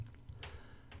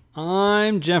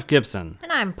I'm Jeff Gibson.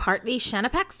 And I'm partly Shanna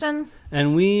Paxton.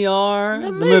 And we are the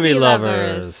Movie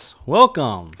Lovers.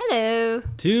 Welcome. Hello.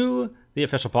 To the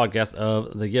official podcast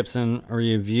of the Gibson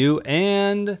Review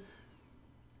and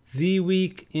the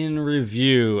Week in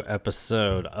Review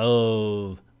episode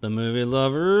of the Movie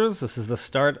Lovers. This is the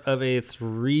start of a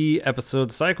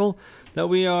 3-episode cycle that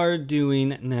we are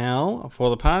doing now for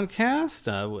the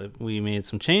podcast. We made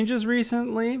some changes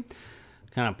recently.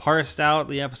 Kind of parsed out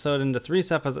the episode into 3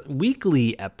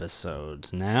 weekly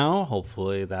episodes now.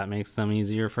 Hopefully that makes them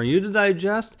easier for you to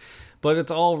digest. But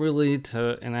it's all really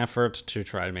an effort to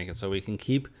try to make it so we can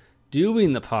keep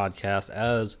doing the podcast,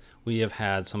 as we have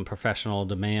had some professional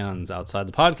demands outside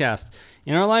the podcast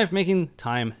in our life, making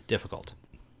time difficult.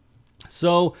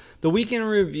 So the Week in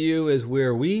Review is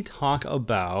where we talk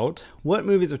about what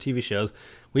movies or TV shows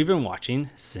we've been watching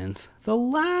since the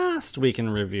last Week in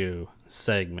Review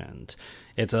segment.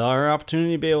 It's our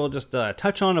opportunity to be able to just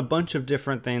touch on a bunch of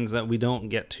different things that we don't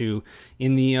get to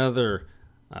in the other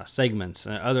segments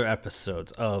and other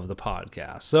episodes of the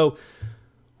podcast. So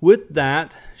with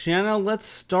that, Shanna, let's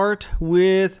start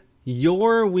with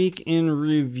your Week in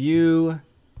Review.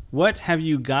 What have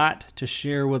you got to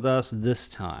share with us this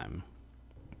time?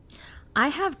 I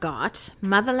have got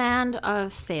Motherland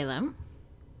of Salem,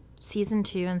 Season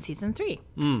 2 and Season 3.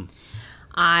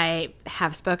 I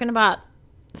have spoken about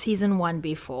Season 1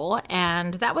 before,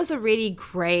 and that was a really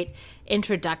great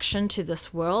introduction to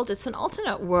this world. It's an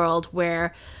alternate world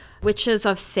where witches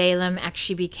of Salem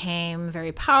actually became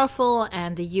very powerful,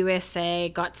 and the USA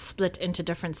got split into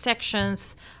different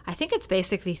sections. I think it's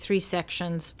basically 3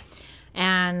 sections,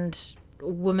 and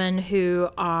women who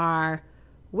are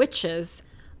witches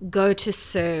go to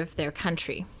serve their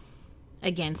country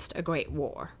against a great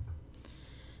war.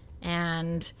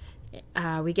 And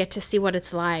we get to see what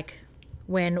it's like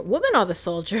when women are the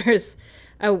soldiers,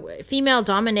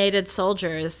 female-dominated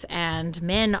soldiers, and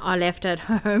men are left at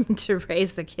home to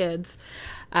raise the kids.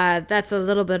 That's a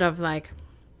little bit of like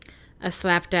a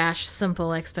slapdash,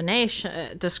 simple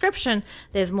description.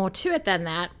 There's more to it than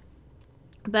that.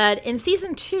 But in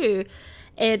Season 2,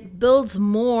 it builds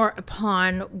more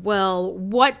upon, well,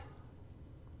 what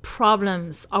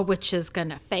problems are witches going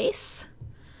to face?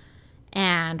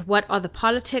 And what are the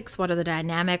politics? What are the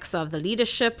dynamics of the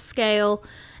leadership scale?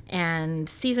 And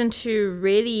Season 2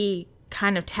 really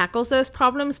kind of tackles those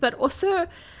problems, but also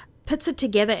puts it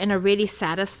together in a really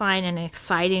satisfying and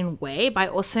exciting way by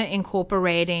also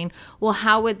incorporating, well,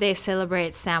 how would they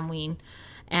celebrate Samhain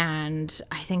and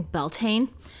I think Beltane?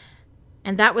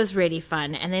 And that was really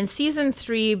fun. And then Season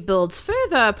 3 builds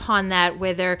further upon that,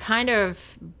 where they're kind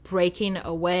of breaking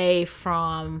away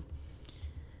from...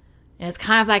 It's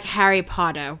kind of like Harry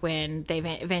Potter, when they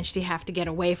eventually have to get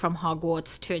away from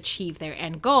Hogwarts to achieve their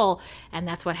end goal. And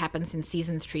that's what happens in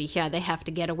Season 3 here. They have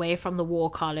to get away from the War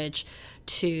College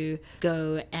to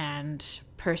go and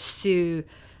pursue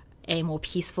a more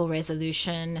peaceful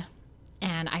resolution.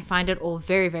 And I find it all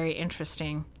very, very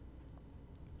interesting.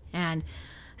 And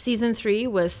Season 3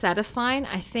 was satisfying.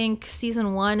 I think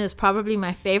Season 1 is probably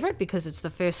my favorite because it's the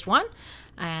first one.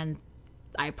 And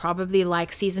I probably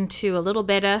like Season 2 a little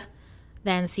better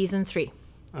than Season 3.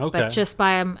 Okay. But just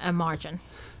by a margin.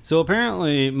 So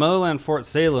apparently Motherland Fort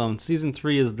Salem, Season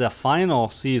 3 is the final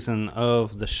season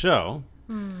of the show.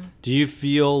 Do you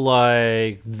feel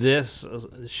like this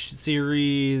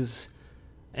series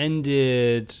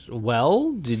ended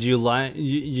well? Did you like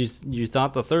you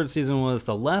thought the 3rd season was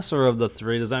the lesser of the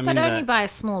 3? Does that mean that? But only by a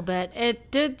small bit. It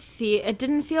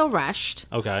didn't feel rushed.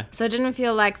 Okay. So it didn't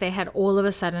feel like they had all of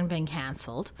a sudden been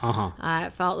canceled.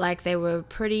 It felt like they were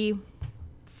pretty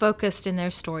focused in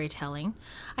their storytelling.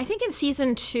 I think in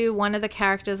Season 2, one of the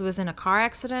characters was in a car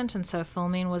accident, and so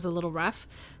filming was a little rough.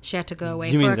 She had to go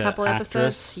away for a couple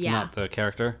episodes. Yeah, not the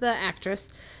character. The actress.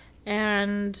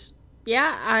 And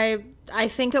yeah, I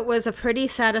think it was a pretty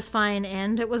satisfying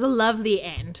end. It was a lovely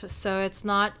end. So it's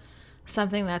not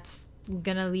something that's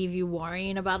gonna leave you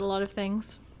worrying about a lot of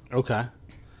things. Okay.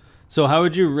 So how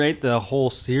would you rate the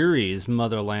whole series,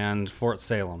 Motherland Fort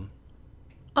Salem?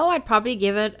 Oh, I'd probably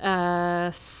give it a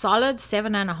solid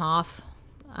 7.5.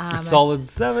 A solid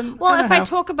 7? Well, if I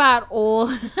talk about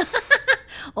all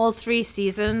 3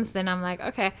 seasons, then I'm like,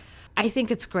 okay. I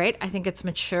think it's great. I think it's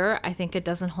mature. I think it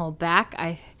doesn't hold back.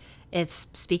 It's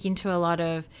speaking to a lot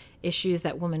of issues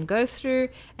that women go through,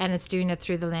 and it's doing it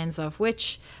through the lens of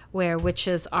where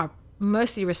witches are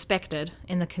mostly respected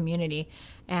in the community.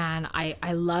 And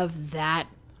I love that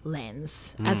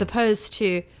lens, as opposed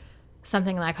to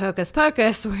something like Hocus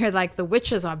Pocus, where like the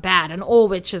witches are bad and all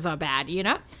witches are bad, you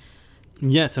know?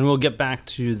 Yes, and we'll get back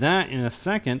to that in a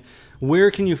second.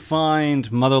 Where can you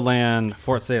find Motherland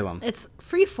Fort Salem? It's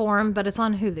freeform, but it's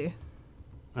on Hulu.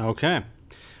 Okay.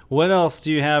 What else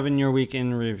do you have in your week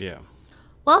in review?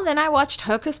 Well, then I watched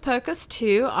Hocus Pocus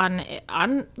 2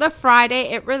 on the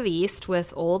Friday it released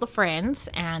with all the friends,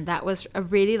 and that was a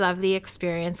really lovely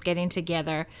experience getting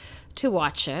together to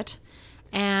watch it.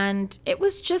 And it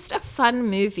was just a fun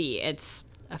movie. It's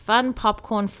a fun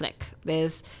popcorn flick.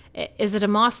 Is it a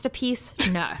masterpiece?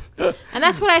 No. And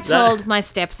that's what I told my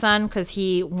stepson, because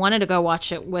he wanted to go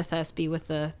watch it with us, be with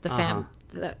the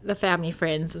family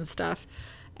friends and stuff.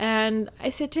 And I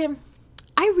said to him,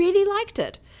 I really liked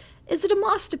it. Is it a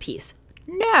masterpiece?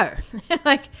 No.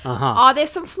 Are there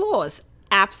some flaws?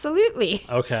 Absolutely.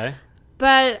 Okay.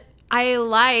 But I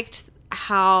liked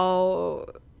how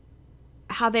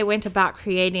they went about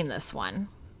creating this one.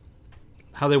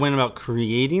 How they went about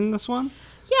creating this one?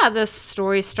 Yeah, the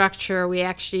story structure, we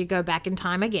actually go back in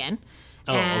time again.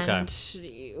 Oh, and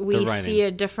okay. We see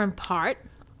a different part.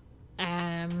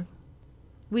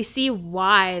 We see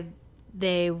why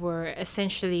they were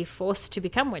essentially forced to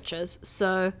become witches.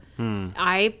 So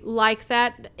I like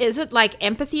that. Is it like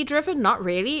empathy driven? Not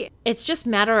really. It's just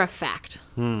matter of fact.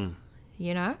 You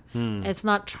know? It's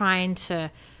not trying to...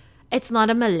 It's not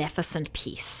a Maleficent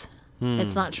piece.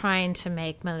 It's not trying to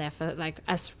make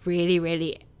us really,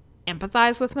 really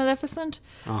empathize with Maleficent.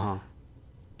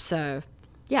 So,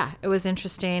 yeah, it was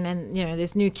interesting. And,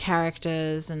 there's new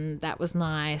characters, and that was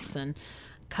nice. And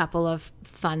a couple of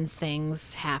fun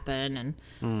things happen.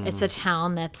 And it's a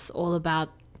town that's all about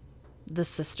the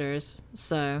sisters.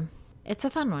 So, it's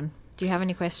a fun one. Do you have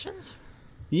any questions?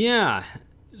 Yeah.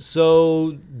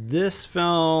 So, this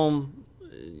film...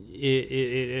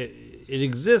 It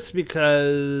exists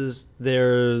because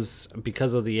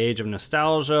of the age of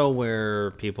nostalgia,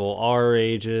 where people our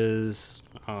ages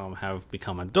have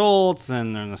become adults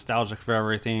and they're nostalgic for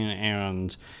everything,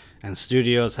 and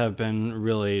studios have been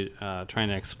really trying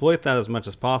to exploit that as much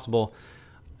as possible.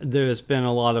 There's been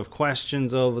a lot of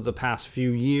questions over the past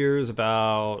few years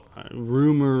about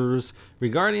rumors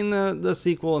regarding the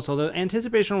sequel, and so the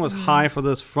anticipation was high for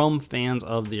this from fans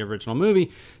of the original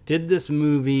movie. Did this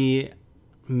movie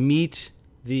meet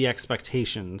the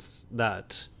expectations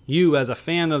that you, as a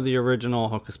fan of the original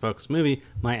Hocus Pocus movie,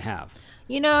 might have?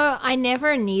 I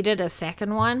never needed a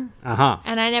second one.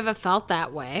 And I never felt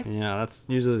that way. Yeah, that's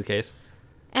usually the case.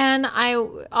 And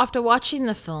after watching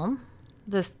the film,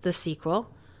 the sequel,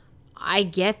 I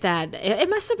get that. It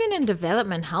must have been in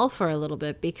development hell for a little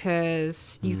bit,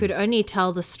 because you could only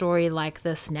tell the story like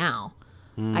this now,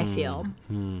 I feel.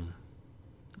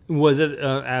 Was it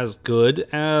as good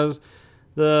as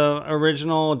the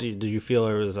original? Do you feel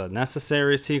it was a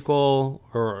necessary sequel,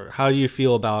 or how do you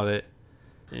feel about it?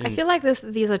 I feel like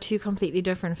these are two completely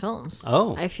different films.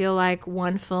 Oh. I feel like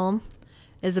one film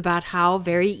is about how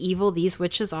very evil these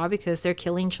witches are because they're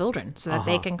killing children so that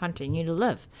they can continue to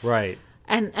live. Right.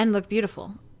 And look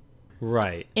beautiful.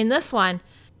 Right. In this one,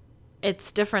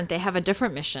 it's different. They have a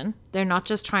different mission. They're not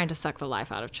just trying to suck the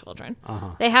life out of children.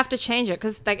 They have to change it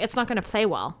because it's not going to play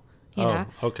well. You know,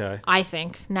 okay. I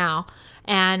think now.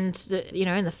 And,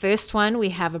 in the first one, we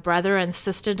have a brother and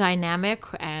sister dynamic,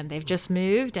 and they've just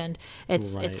moved, and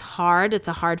it's hard. It's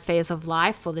a hard phase of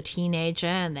life for the teenager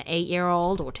and the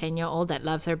 8-year-old or 10-year-old that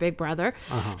loves her big brother.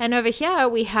 And over here,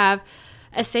 we have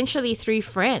essentially 3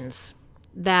 friends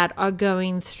that are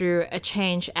going through a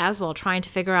change as well, trying to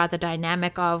figure out the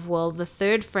dynamic of, well, the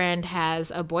third friend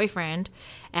has a boyfriend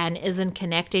and isn't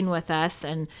connecting with us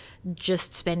and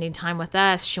just spending time with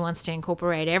us. She wants to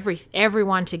incorporate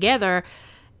everyone together,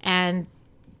 and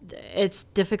it's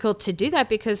difficult to do that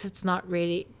because it's not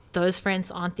really, those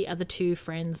friends aren't the other 2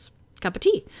 friends' cup of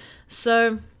tea.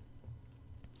 So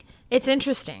it's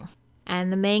interesting.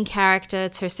 And the main character,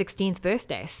 it's her 16th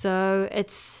birthday. So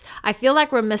I feel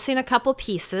like we're missing a couple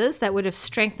pieces that would have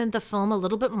strengthened the film a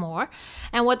little bit more.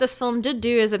 And what this film did do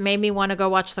is it made me want to go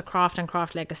watch The Craft and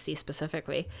Craft Legacy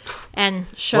specifically. And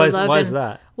show Logan. Why is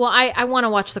that? Well, I want to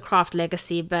watch The Craft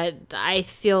Legacy, but I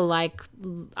feel like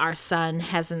our son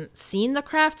hasn't seen The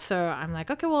Craft. So I'm like,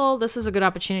 okay, well, this is a good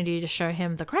opportunity to show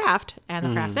him The Craft and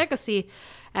The Craft Legacy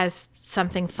as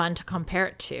something fun to compare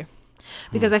it to.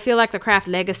 Because I feel like The Craft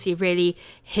Legacy really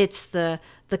hits the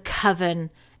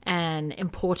coven and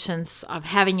importance of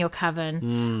having your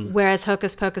coven, whereas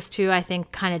Hocus Pocus 2, I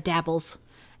think, kind of dabbles.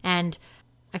 And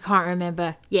I can't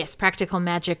remember. Yes, Practical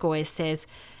Magic always says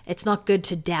it's not good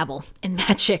to dabble in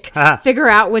magic. Figure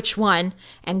out which one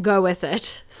and go with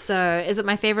it. So is it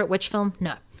my favorite witch film?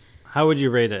 No. How would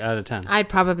you rate it out of 10? I'd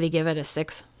probably give it a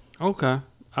 6. Okay.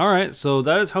 All right. So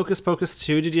that is Hocus Pocus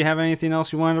 2. Did you have anything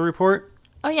else you wanted to report?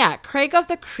 Oh, yeah. Craig of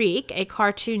the Creek, a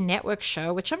Cartoon Network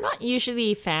show, which I'm not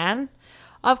usually a fan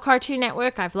of Cartoon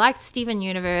Network. I've liked Steven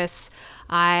Universe.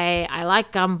 I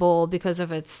like Gumball because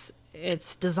of its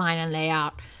design and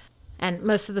layout. And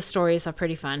most of the stories are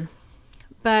pretty fun.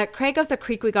 But Craig of the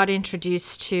Creek we got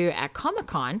introduced to at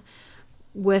Comic-Con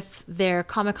with their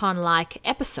Comic-Con-like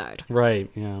episode. Right,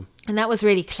 yeah. And that was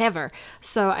really clever.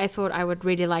 So I thought I would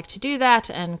really like to do that.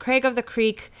 And Craig of the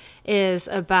Creek is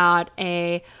about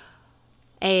a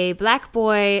black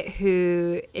boy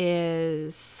who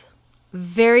is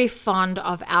very fond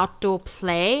of outdoor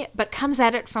play, but comes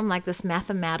at it from like this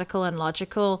mathematical and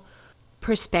logical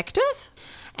perspective.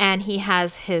 And he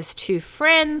has his two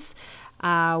friends.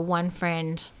 One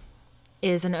friend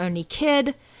is an only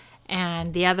kid,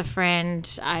 and the other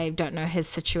friend, I don't know his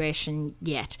situation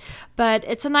yet. But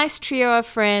it's a nice trio of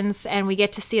friends, and we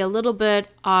get to see a little bit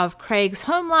of Craig's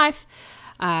home life,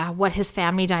 what his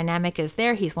family dynamic is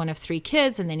there. He's one of 3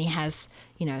 kids, and then he has,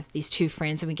 these 2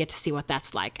 friends, and we get to see what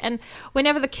that's like. And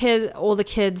whenever all the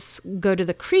kids go to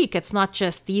the creek, it's not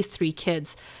just these 3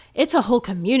 kids. It's a whole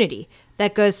community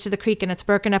that goes to the creek, and it's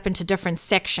broken up into different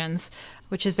sections,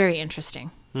 which is very interesting.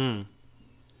 And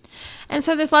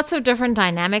so there's lots of different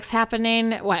dynamics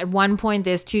happening. At one point,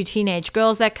 there's 2 teenage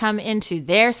girls that come into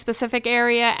their specific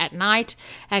area at night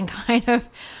and kind of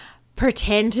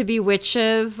pretend to be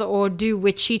witches or do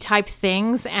witchy type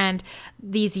things. And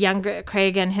these younger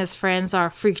Craig and his friends are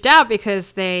freaked out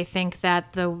because they think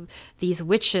that these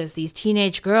witches, these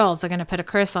teenage girls, are going to put a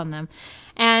curse on them.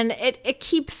 And it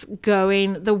keeps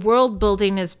going. The world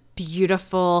building is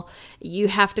beautiful. You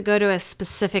have to go to a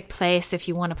specific place if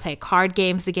you want to play card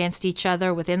games against each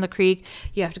other within the creek.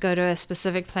 You have to go to a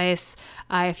specific place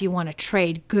if you want to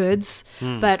trade goods.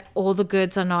 But all the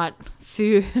goods are not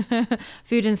food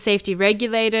and safety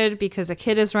regulated because a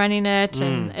kid is running it.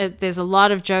 And there's a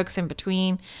lot of jokes in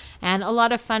between and a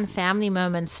lot of fun family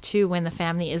moments too when the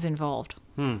family is involved.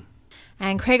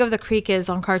 And Craig of the Creek is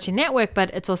on Cartoon Network, but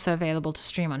it's also available to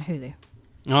stream on Hulu.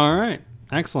 All right.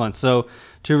 Excellent. So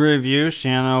to review,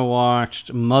 Shanna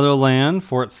watched Motherland,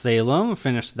 Fort Salem,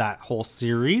 finished that whole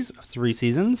series of 3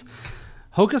 seasons.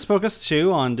 Hocus Pocus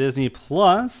 2 on Disney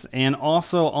Plus, and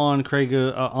also on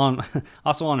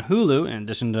also on Hulu, in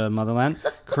addition to Motherland,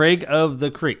 Craig of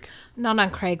the Creek. Not on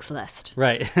Craigslist.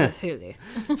 Right. With Hulu.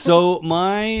 So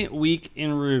my week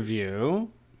in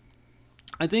review,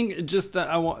 I think just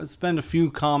I want to spend a few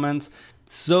comments.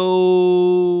 So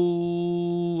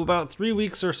about 3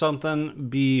 weeks or something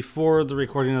before the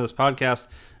recording of this podcast,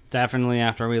 definitely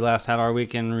after we last had our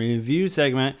weekend review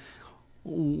segment,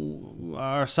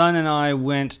 our son and I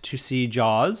went to see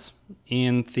Jaws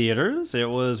in theaters. It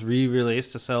was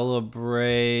re-released to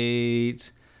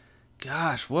celebrate,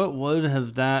 gosh, what would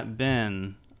have that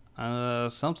been?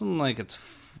 Something like its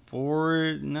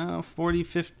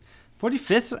 45th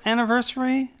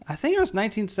anniversary? I think it was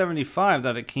 1975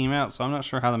 that it came out, so I'm not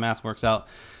sure how the math works out.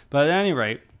 But at any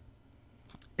rate,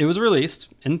 it was released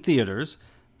in theaters.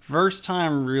 First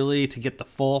time really to get the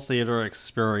full theater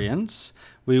experience.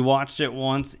 We watched it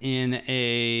once in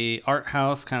a art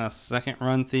house kind of second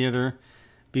run theater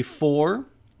before,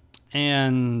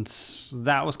 and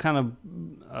that was kind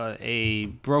of a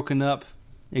broken up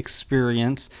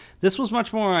experience. This was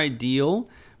much more ideal,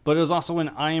 but it was also in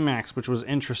IMAX, which was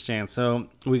interesting. So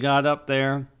we got up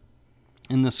there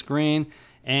in the screen,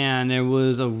 and it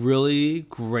was a really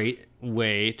great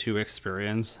way to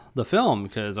experience the film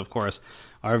because, of course,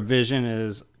 our vision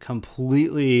is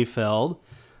completely filled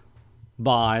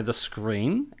by the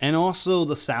screen and also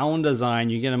the sound design.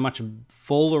 You get a much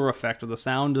fuller effect of the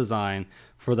sound design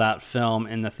for that film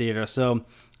in the theater. So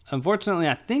unfortunately,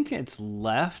 I think it's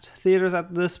left theaters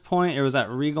at this point. It was at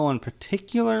Regal in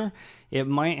particular. It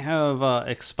might have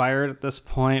expired at this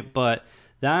point, but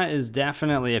that is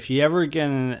definitely, if you ever get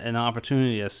an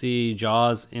opportunity to see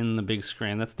Jaws in the big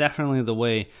screen, that's definitely the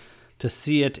way to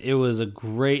see it. It was a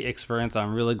great experience.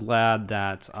 I'm really glad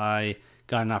that I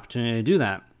got an opportunity to do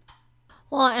that.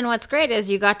 Well, and what's great is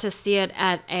you got to see it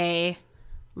at a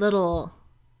little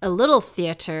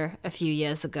theater a few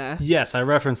years ago. Yes, I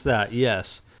referenced that.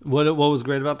 Yes. What was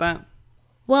great about that?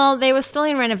 Well, they were still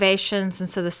in renovations, and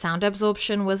so the sound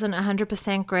absorption wasn't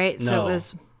 100% great. So No. it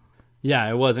was. Yeah,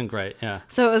 it wasn't great. Yeah.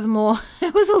 So it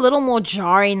was a little more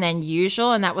jarring than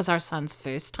usual, and that was our son's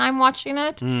first time watching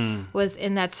it, was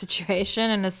in that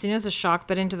situation. And as soon as the shark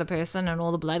bit into the person and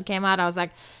all the blood came out, I was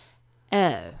like,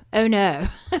 oh no,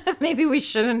 maybe we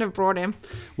shouldn't have brought him.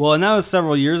 Well, and that was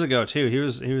several years ago too. He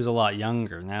was a lot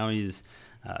younger. Now he's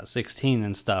 16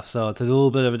 and stuff. So it's a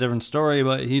little bit of a different story,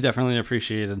 but he definitely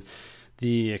appreciated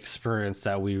the experience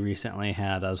that we recently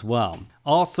had as well.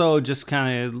 Also, just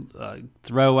kind of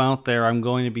throw out there, I'm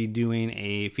going to be doing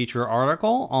a feature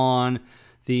article on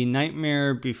the A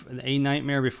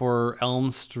Nightmare Before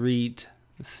Elm Street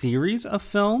series of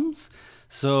films.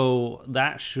 So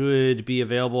that should be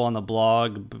available on the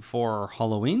blog before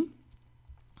Halloween.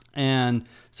 And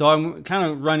so I'm kind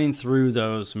of running through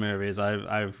those movies.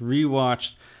 I've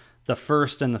rewatched the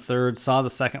first and the third, saw the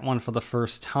second one for the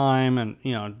first time, and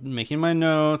making my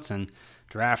notes and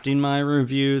drafting my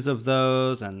reviews of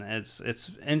those, and it's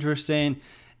interesting.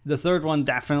 The third one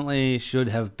definitely should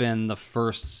have been the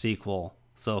first sequel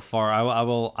so far.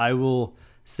 I will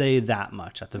say that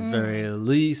much at the very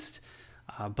least.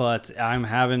 But I'm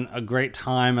having a great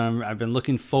time. I've been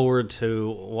looking forward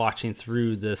to watching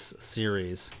through this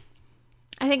series.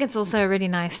 I think it's also a really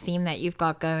nice theme that you've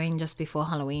got going just before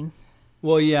Halloween.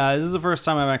 Well, yeah, this is the first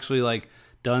time I've actually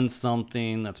done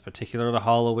something that's particular to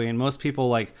Halloween. Most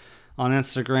people on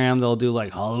Instagram, they'll do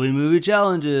Halloween movie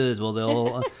challenges. Well,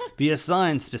 they'll be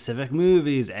assigned specific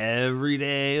movies every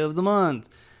day of the month.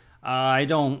 I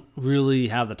don't really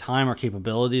have the time or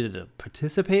capability to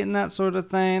participate in that sort of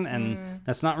thing, and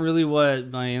that's not really what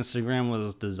my Instagram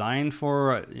was designed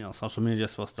for. Social media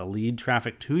is supposed to lead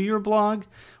traffic to your blog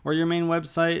or your main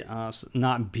website,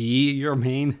 not be your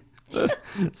main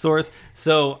source.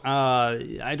 So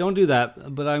I don't do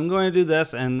that, but I'm going to do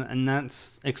this, and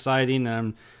that's exciting,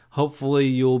 and hopefully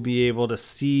you'll be able to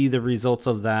see the results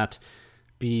of that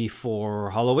before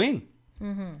Halloween.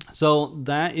 So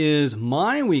that is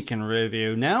my week in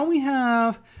review. Now we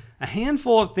have a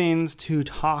handful of things to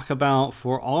talk about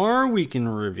for our week in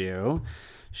review.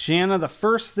 Shanna, the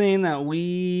first thing that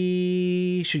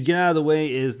we should get out of the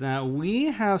way is that we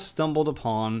have stumbled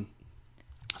upon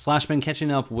 / been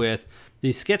catching up with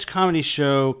the sketch comedy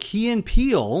show Key and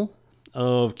Peele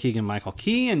of Keegan-Michael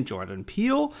Key and Jordan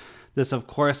Peele. This, of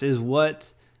course, is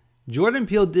what Jordan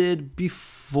Peele did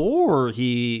before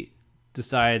he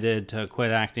decided to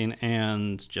quit acting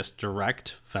and just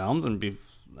direct films, and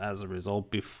as a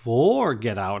result, before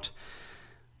Get Out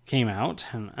came out.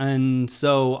 And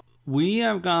so we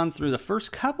have gone through the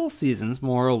first couple seasons,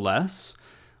 more or less,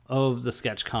 of the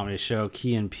sketch comedy show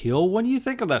Key and Peele. What do you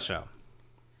think of that show?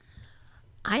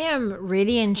 I am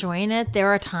really enjoying it. There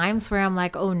are times where I'm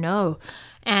like, oh no.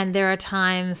 And there are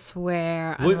times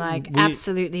where I'm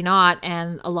absolutely not.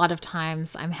 And a lot of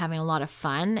times I'm having a lot of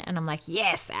fun. And I'm like,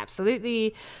 yes,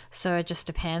 absolutely. So it just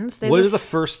depends. What do the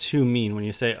first two mean when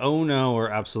you say, oh no,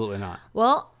 or absolutely not?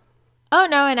 Well, oh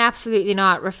no and absolutely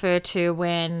not refer to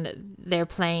when they're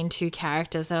playing two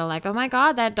characters that are like, oh my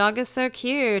God, that dog is so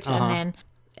cute. And then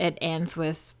it ends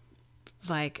with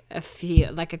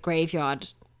a graveyard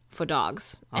for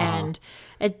dogs, and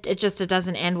it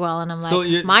doesn't end well, and I'm like, so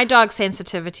my dog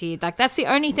sensitivity, that's the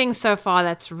only thing so far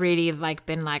that's really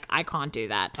been I can't do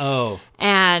that.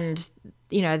 And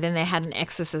then they had an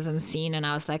exorcism scene, and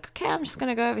I was like, okay, I'm just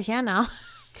gonna go over here now.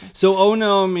 So oh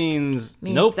no means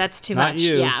nope, that's too not much.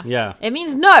 You. Yeah, it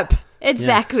means nope,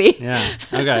 exactly. Yeah.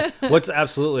 Okay. What's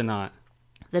absolutely not?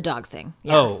 The dog thing.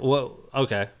 Yeah. Oh well,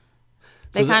 okay.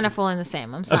 They kind of fall in the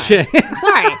same. I'm sorry. Okay. I'm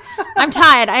sorry. I'm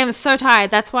tired. I am so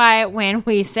tired. That's why when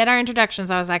we said our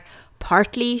introductions, I was like,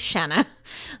 partly Shanna.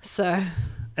 So.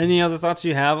 Any other thoughts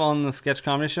you have on the sketch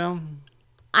comedy show?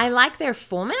 I like their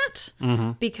format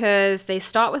because they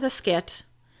start with a skit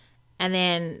and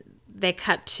then they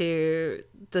cut to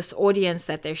this audience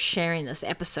that they're sharing this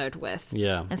episode with.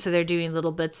 Yeah. And so they're doing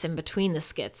little bits in between the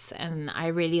skits. And I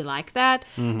really like that.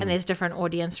 And there's different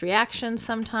audience reactions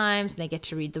sometimes. And they get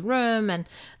to read the room. And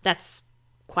that's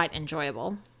quite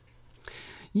enjoyable.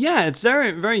 Yeah, it's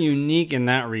very, very unique in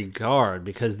that regard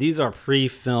because these are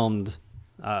pre-filmed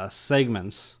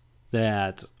segments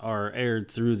that are aired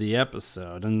through the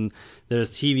episode. And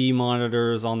there's TV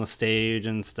monitors on the stage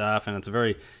and stuff. And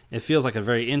it feels like a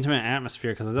very intimate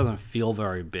atmosphere because it doesn't feel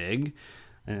very big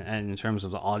and in terms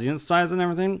of the audience size and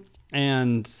everything.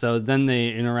 And so then they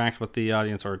interact with the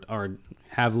audience or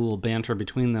have a little banter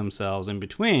between themselves in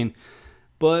between.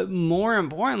 But more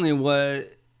importantly,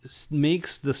 what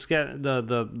makes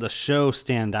the show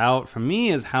stand out for me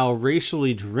is how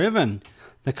racially driven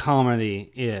the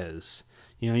comedy is.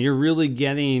 You're really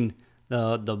getting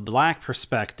the black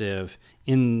perspective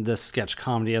in the sketch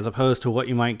comedy as opposed to what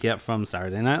you might get from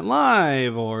Saturday Night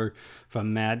Live or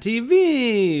from Mad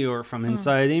TV or from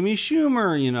Inside Amy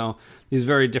Schumer, these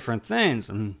very different things.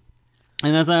 And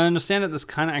as I understand it, this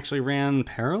kind of actually ran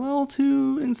parallel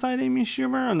to Inside Amy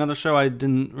Schumer, another show I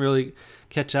didn't really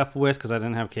catch up with because I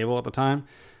didn't have cable at the time.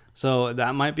 So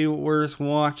that might be worth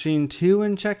watching too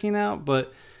and checking out.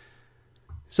 But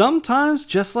Sometimes,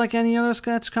 just like any other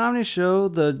sketch comedy show,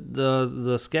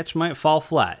 the sketch might fall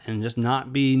flat and just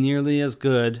not be nearly as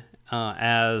good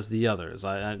as the others.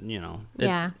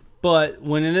 But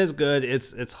when it is good,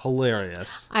 it's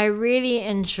hilarious. I really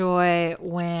enjoy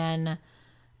when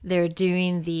they're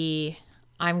doing the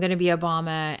I'm going to be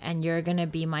Obama and you're going to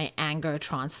be my anger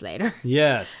translator.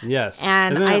 Yes.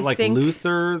 And isn't it I like think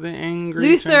Luther the angry?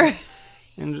 Luther.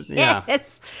 Yeah.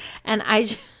 And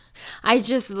I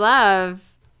just love.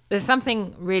 There's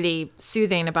something really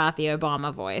soothing about the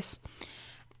Obama voice.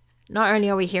 Not only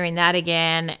are we hearing that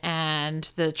again and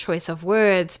the choice of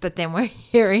words, but then we're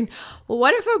hearing, well,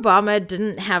 what if Obama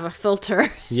didn't have a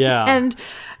filter? Yeah. And,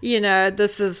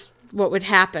 this is what would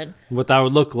happen. What that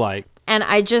would look like. And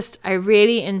I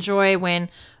really enjoy when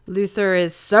Luther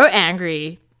is so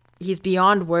angry, he's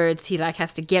beyond words. He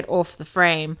has to get off the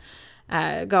frame,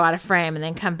 go out of frame and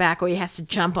then come back, or he has to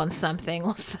jump on something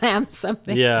or slam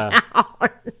something down.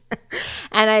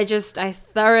 And I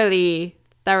thoroughly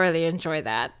enjoy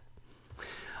that.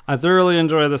 I thoroughly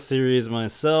enjoy the series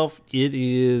myself. It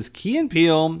is Key and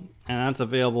Peele, and that's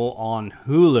available on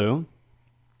Hulu.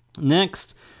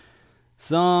 Next,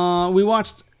 so we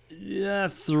watched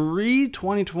 3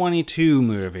 2022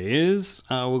 movies.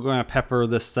 We're going to pepper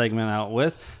this segment out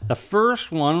with. The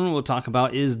first one we'll talk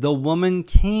about is The Woman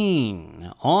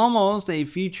King. Almost a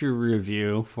feature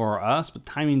review for us, but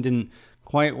timing didn't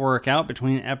quite work out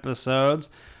between episodes.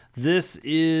 This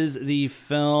is the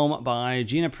film by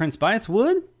Gina Prince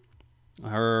Bythewood.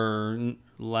 Her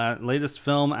latest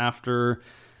film after...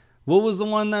 What was the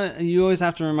one that... You always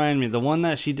have to remind me. The one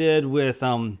that she did with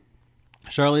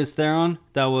Charlize Theron.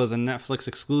 That was a Netflix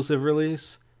exclusive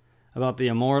release about the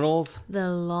Immortals.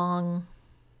 The Long...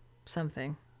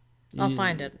 something. I'll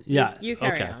find it. Yeah. You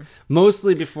carry on.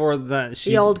 Mostly before that.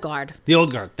 The Old Guard. The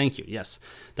Old Guard. Thank you. Yes.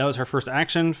 That was her first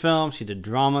action film. She did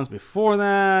dramas before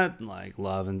that, like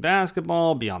Love and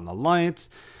Basketball, Beyond the Lights.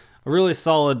 A really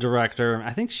solid director.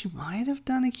 I think she might have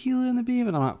done Aquila and the Bee,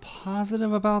 but I'm not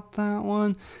positive about that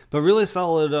one. But really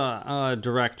solid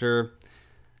director.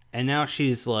 And now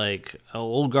she's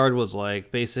Old Guard was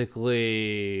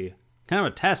basically kind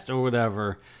of a test or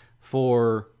whatever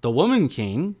for The Woman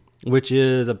King, which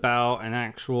is about an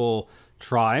actual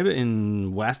tribe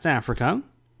in West Africa.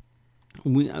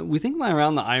 We think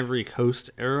around the Ivory Coast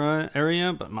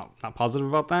area, but I'm not positive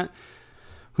about that,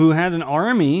 who had an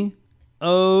army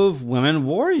of women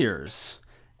warriors.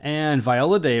 And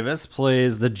Viola Davis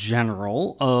plays the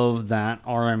general of that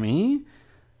army.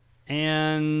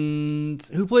 And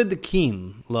who played the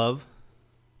king, love?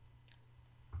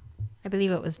 I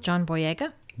believe it was John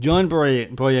Boyega. John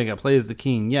Boyega plays the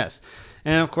king, yes.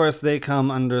 And, of course, they come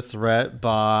under threat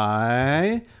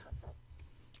by...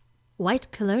 white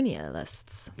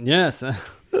colonialists. Yes.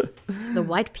 The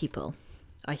white people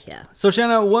are here. So,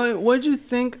 Shanna, what did you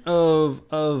think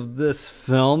of this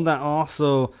film that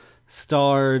also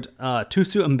starred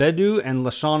Tusu Mbedu and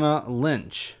Lashana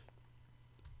Lynch?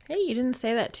 Hey, you didn't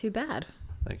say that too bad.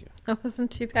 Thank you. That wasn't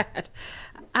too bad.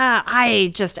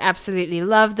 I just absolutely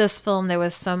love this film. There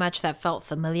was so much that felt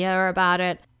familiar about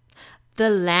it. The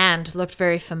land looked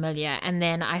very familiar, and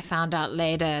then I found out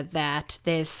later that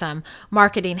there's some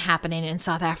marketing happening in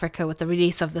South Africa with the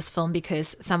release of this film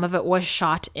because some of it was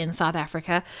shot in South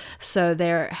Africa. So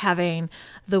they're having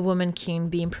The Woman King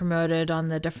being promoted on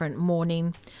the different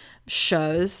morning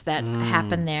shows that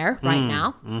happen there right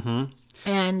now. Mm-hmm.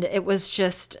 And it was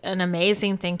just an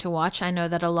amazing thing to watch. I know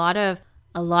that a lot of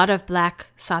Black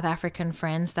South African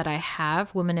friends that I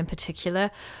have, women in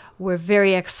particular, were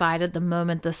very excited the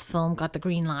moment this film got the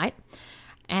green light.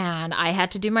 And I had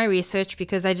to do my research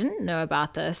because I didn't know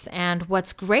about this. And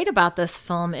what's great about this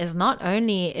film is not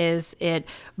only is it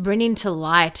bringing to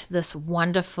light this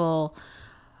wonderful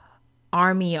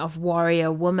army of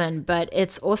warrior women, but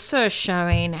it's also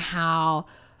showing how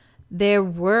there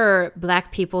were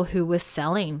Black people who were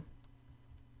selling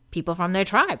people from their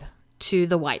tribe to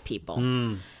the white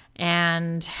people.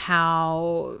 And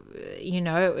how,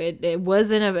 it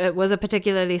was a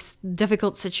particularly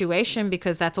difficult situation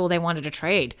because that's all they wanted to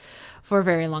trade for a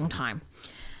very long time.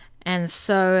 And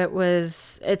so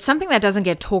it's something that doesn't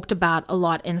get talked about a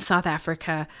lot in South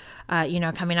Africa.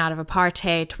 Coming out of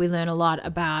apartheid, we learn a lot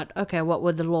about, okay, what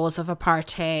were the laws of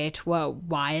apartheid? Well,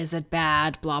 why is it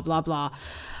bad? Blah, blah, blah.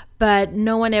 But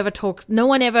no one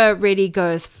ever really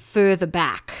goes further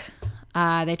back.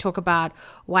 They talk about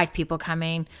white people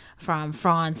coming from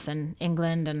France and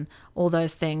England and all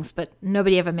those things, but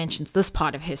nobody ever mentions this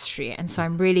part of history. And so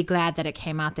I'm really glad that it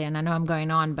came out there. And I know I'm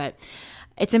going on, but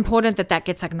it's important that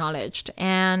gets acknowledged.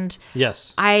 And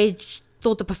yes, I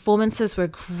thought the performances were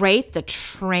great. The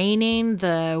training,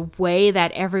 the way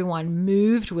that everyone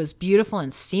moved was beautiful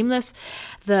and seamless.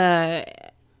 The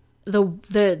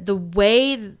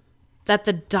way that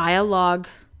the dialogue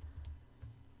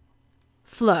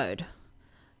flowed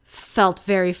felt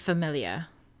very familiar.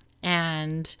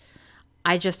 And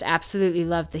I just absolutely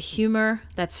loved the humor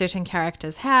that certain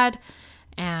characters had.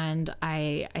 And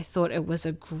I thought it was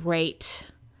a great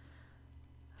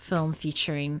film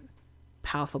featuring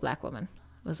powerful black women.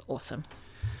 It was awesome.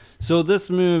 So this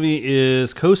movie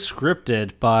is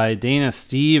co-scripted by Dana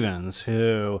Stevens,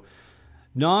 who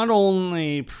not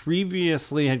only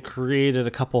previously had created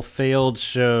a couple failed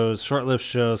shows, short-lived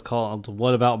shows called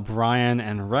What About Brian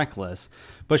and Reckless,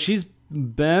 but she's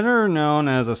better known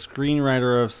as a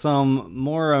screenwriter of some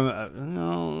more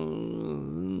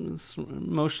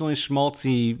emotionally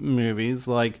schmaltzy movies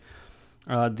like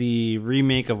the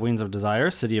remake of Wings of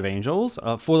Desire, City of Angels,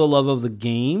 For the Love of the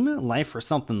Game, Life or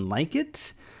Something Like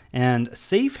It, and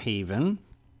Safe Haven.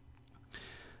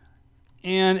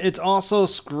 And it's also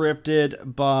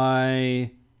scripted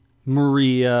by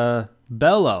Maria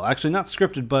Bello. Actually, not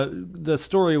scripted, but the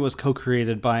story was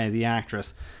co-created by the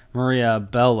actress Maria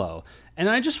Bello. And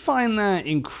I just find that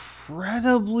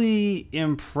incredibly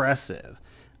impressive.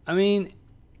 I mean,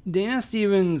 Dana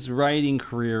Stevens' writing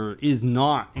career is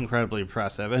not incredibly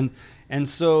impressive. And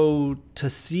so to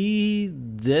see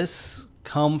this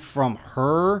come from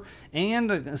her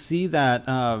and see that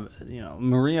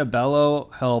Maria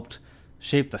Bello helped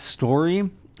shape the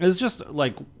story is just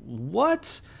like,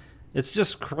 what? It's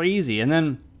just crazy. And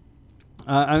then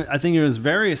I think it was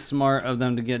very smart of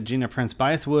them to get Gina Prince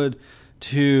Bythewood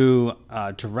to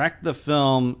direct the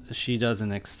film. She does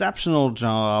an exceptional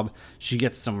job. She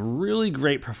gets some really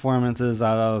great performances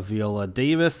out of Viola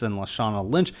Davis and Lashana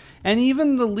Lynch, and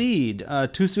even the lead,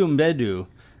 Tusu Mbedu,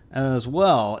 as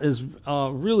well, is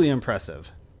really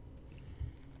impressive.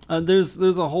 There's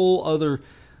a whole other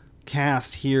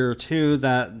cast here too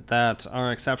that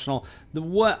are exceptional.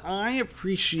 What I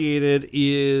appreciated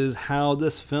is how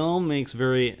this film makes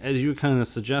very, as you were kind of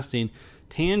suggesting,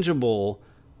 tangible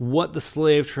what the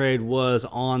slave trade was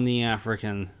on the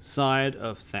African side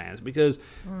of things, because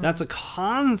that's a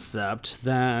concept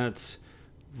that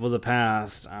for the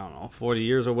past, 40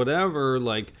 years or whatever,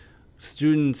 like,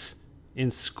 students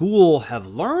in school have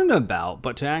learned about,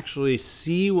 but to actually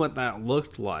see what that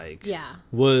looked like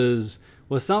was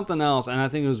something else. And I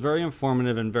think it was very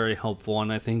informative and very helpful.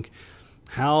 And I think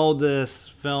how this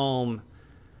film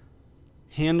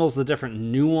handles the different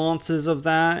nuances of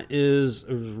that is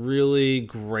really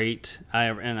great. I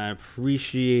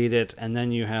appreciate it. And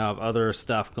then you have other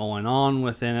stuff going on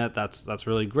within it that's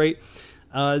really great.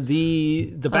 And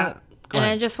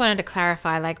I just wanted to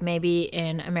clarify, like, maybe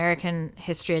in American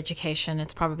history education,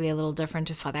 it's probably a little different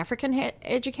to South African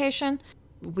education.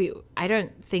 I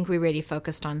don't think we really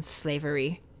focused on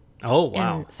slavery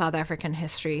in South African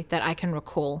history that I can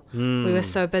recall. We were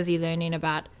so busy learning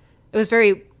about, it was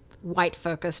very white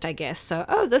focused, I guess. So,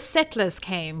 the settlers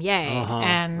came, yay.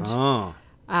 And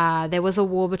there was a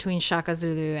war between Shaka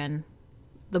Zulu and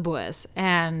the Boers.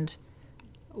 And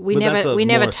we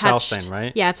never touched. South thing,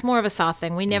 right? Yeah, it's more of a South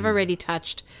thing. We never really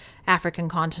touched African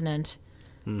continent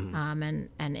and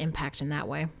impact in that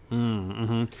way.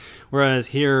 Whereas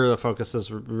here, the focus is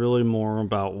really more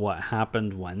about what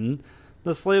happened when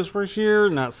the slaves were here,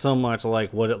 not so much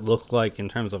like what it looked like in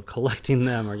terms of collecting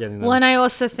them or getting them. Well, and I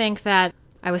also think that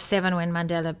I was 7 when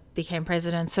Mandela became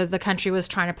president, so the country was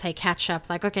trying to play catch up.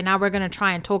 Like, okay, now we're going to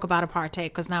try and talk about apartheid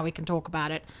because now we can talk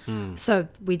about it. So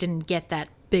we didn't get that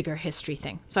bigger history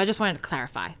thing. So I just wanted to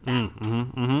clarify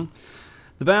that.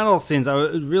 The battle scenes,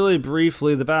 really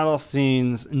briefly, the battle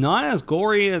scenes, not as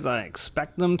gory as I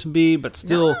expect them to be, but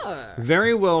still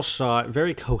very well shot,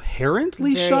 very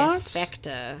coherently shot. Very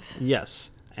effective.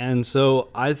 Yes. And so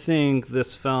I think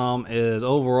this film is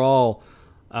overall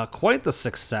quite the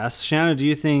success. Shanna, do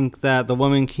you think that The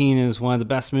Woman King is one of the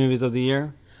best movies of the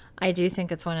year? I do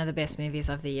think it's one of the best movies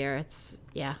of the year. It's,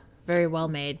 very well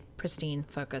made, pristine,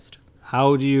 focused.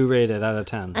 How do you rate it out of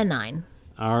 10? A 9.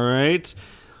 All right.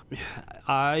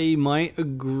 I might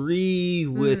agree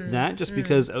with that just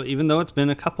because even though it's been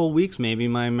a couple weeks, maybe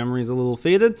my memory's a little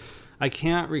faded, I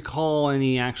can't recall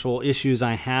any actual issues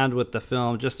I had with the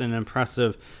film. Just an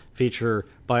impressive feature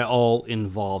by all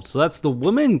involved. So that's The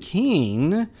Woman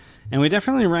King, and we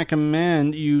definitely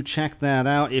recommend you check that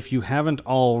out if you haven't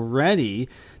already.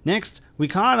 Next, we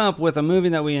caught up with a movie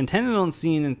that we intended on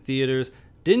seeing in theaters,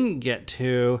 didn't get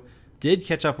to. Did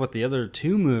catch up with the other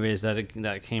 2 movies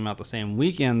that came out the same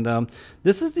weekend, though.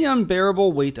 This is The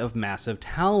Unbearable Weight of Massive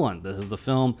Talent. This is the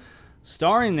film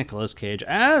starring Nicolas Cage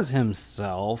as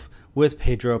himself, with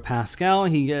Pedro Pascal.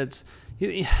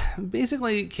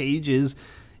 Basically Cage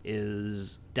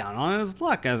is down on his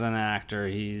luck as an actor.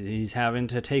 He's having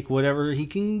to take whatever he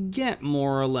can get,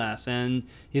 more or less, and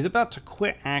he's about to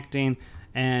quit acting,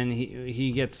 and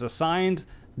he gets assigned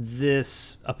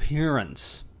this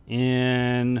appearance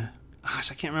in, I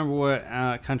can't remember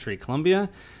what country, Colombia,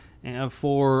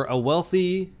 for a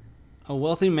wealthy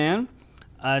man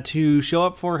to show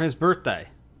up for his birthday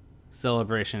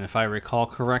celebration, if I recall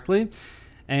correctly.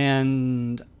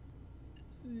 And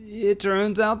it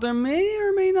turns out there may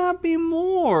or may not be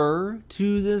more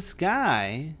to this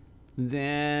guy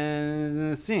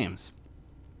than it seems.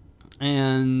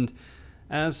 And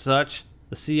as such,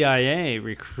 the CIA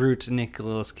recruit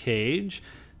Nicolas Cage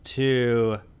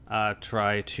to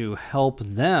try to help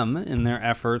them in their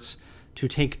efforts to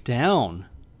take down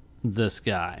this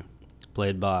guy,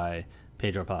 played by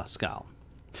Pedro Pascal.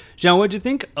 Shanna, what did you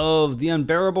think of The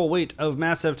Unbearable Weight of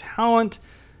Massive Talent?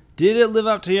 Did it live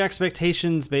up to your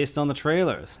expectations based on the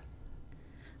trailers?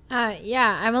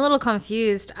 Yeah, I'm a little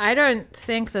confused. I don't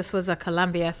think this was a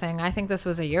Colombia thing. I think this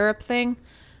was a Europe thing,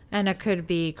 and it could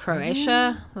be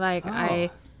Croatia.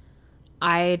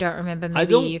 I don't remember. Maybe I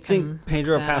don't you think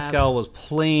Pedro Pascal was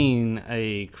playing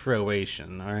a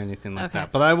Croatian or anything like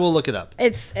that, but I will look it up.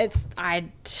 I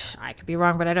could be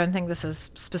wrong, but I don't think this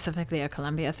is specifically a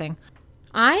Colombia thing.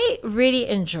 I really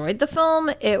enjoyed the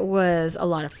film. It was a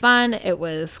lot of fun. It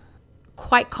was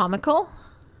quite comical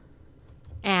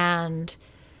and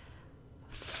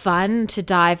fun to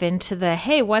dive into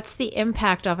hey, what's the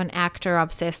impact of an actor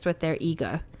obsessed with their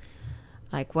ego?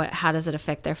 Like, how does it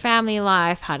affect their family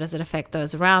life? How does it affect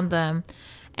those around them?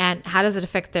 And how does it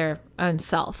affect their own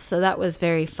self? So that was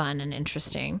very fun and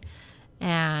interesting.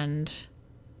 And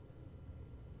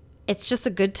it's just a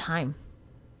good time.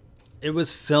 It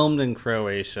was filmed in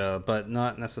Croatia, but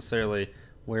not necessarily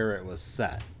where it was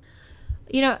set.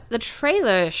 You know, the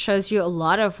trailer shows you a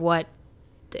lot of what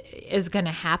is going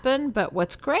to happen, but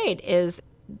what's great is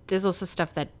there's also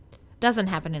stuff that doesn't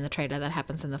happen in the trailer that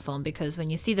happens in the film, because when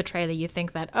you see the trailer you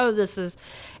think that, oh, this is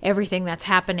everything that's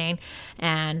happening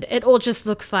and it all just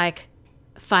looks like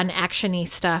fun actiony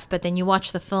stuff, but then you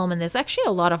watch the film and there's actually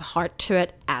a lot of heart to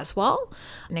it as well.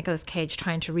 Nicolas Cage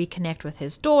trying to reconnect with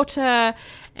his daughter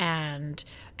and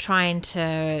trying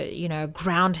to,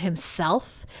 ground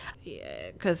himself,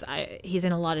 because he's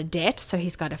in a lot of debt, so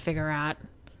he's got to figure out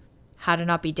how to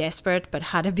not be desperate but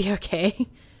how to be okay.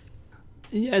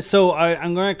 Yeah, so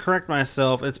I'm going to correct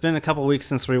myself. It's been a couple weeks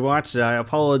since we watched it. I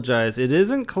apologize. It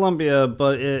isn't Colombia,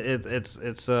 but it's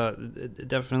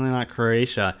definitely not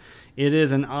Croatia. It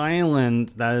is an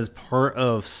island that is part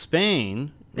of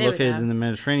Spain, located in the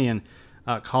Mediterranean,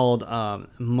 called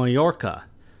Mallorca.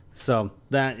 So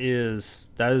that is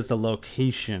the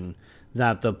location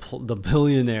that the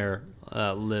billionaire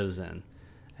lives in,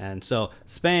 and so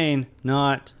Spain,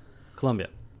 not Colombia.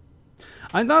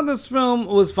 I thought this film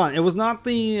was fun. It was not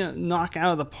the knock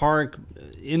out of the park,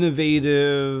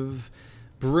 innovative,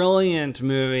 brilliant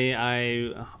movie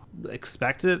I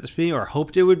expected it to be or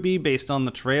hoped it would be based on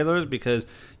the trailers, because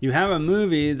you have a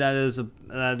movie that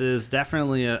is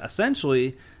definitely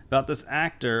essentially about this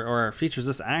actor, or features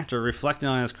this actor reflecting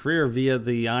on his career via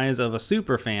the eyes of a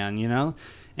super fan,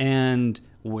 and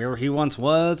where he once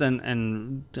was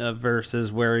and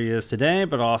versus where he is today,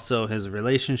 but also his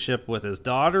relationship with his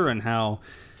daughter and how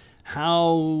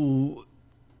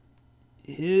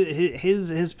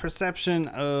his perception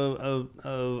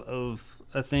of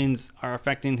things are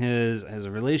affecting his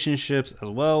relationships as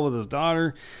well with his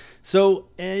daughter. So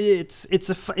it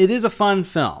is a fun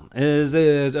film. Is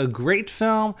it a great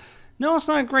film? No, it's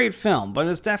not a great film, but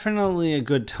it's definitely a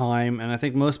good time, and I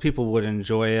think most people would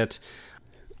enjoy it.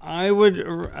 I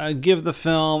would give the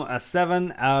film a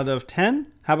 7 out of 10.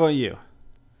 How about you?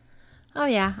 Oh,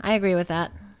 yeah, I agree with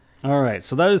that. All right,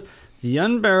 so that is The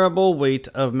Unbearable Weight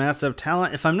of Massive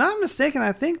Talent. If I'm not mistaken,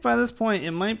 I think by this point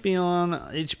it might be on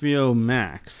HBO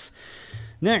Max.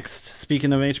 Next,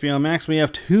 speaking of HBO Max, we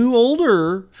have 2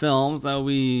 older films that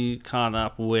we caught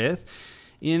up with.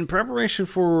 In preparation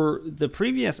for the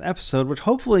previous episode, which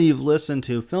hopefully you've listened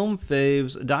to, Film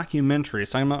Faves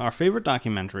documentaries, talking about our favorite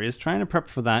documentaries, trying to prep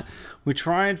for that, we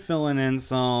tried filling in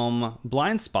some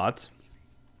blind spots,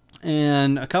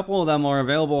 and a couple of them are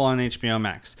available on HBO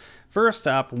Max. First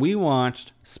up, we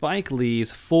watched Spike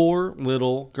Lee's 4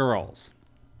 Little Girls,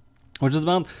 which is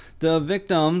about the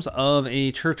victims of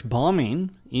a church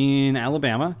bombing in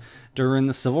Alabama during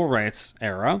the Civil Rights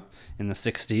era in the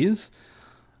 60s.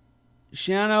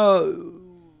 Shanna,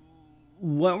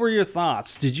 what were your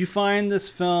thoughts? Did you find this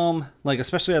film, like,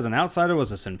 especially as an outsider, was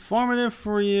this informative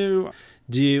for you?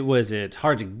 Was it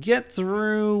hard to get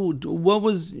through? What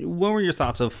were your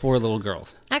thoughts of Four Little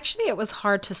Girls? Actually, it was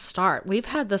hard to start. We've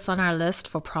had this on our list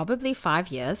for probably 5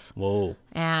 years. Whoa.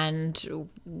 And,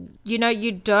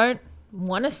 you don't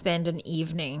want to spend an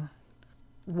evening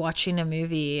watching a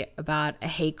movie about a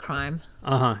hate crime.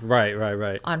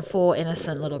 Right. On 4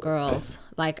 innocent little girls.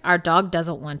 Like, our dog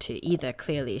doesn't want to either,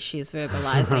 clearly. She's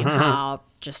verbalizing how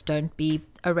just don't be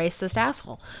a racist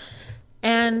asshole.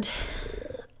 And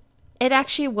it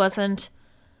actually wasn't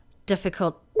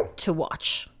difficult to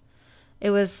watch. It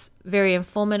was very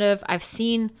informative. I've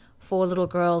seen 4 Little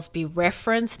Girls be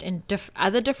referenced in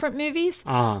other different movies.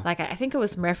 Like, I think it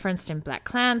was referenced in Black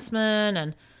Klansman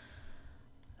and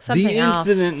something else.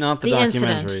 The incident, not the documentary.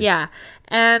 Incident, yeah.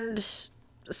 And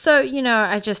so,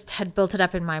 I just had built it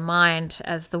up in my mind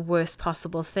as the worst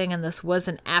possible thing, and this was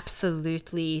an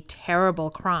absolutely terrible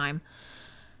crime.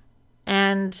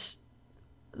 And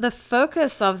the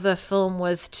focus of the film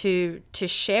was to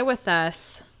share with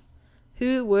us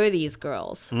who were these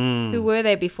girls? Who were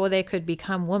they before they could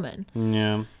become women?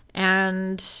 Yeah.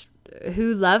 And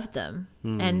who loved them?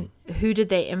 And who did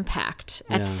they impact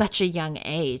at such a young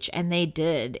age? And they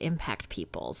did impact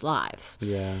people's lives.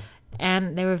 Yeah.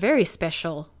 And they were very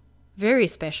special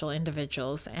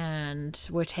individuals, and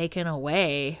were taken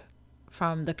away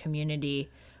from the community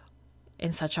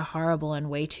in such a horrible and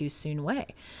way too soon way.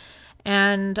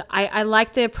 And I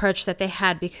like the approach that they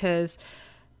had, because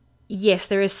yes,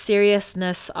 there is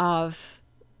seriousness of,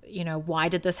 why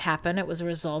did this happen? It was a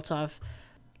result of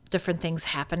different things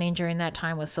happening during that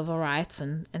time with civil rights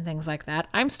and things like that.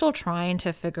 I'm still trying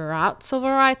to figure out civil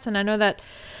rights, and I know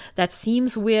that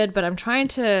seems weird, but I'm trying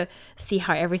to see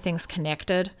how everything's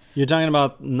connected. You're talking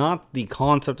about not the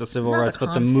concept of civil rights,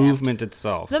 but the movement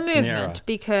itself. The movement,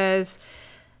 because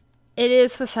it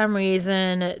is, for some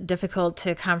reason, difficult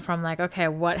to come from like, okay,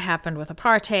 what happened with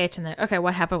apartheid? And then, okay,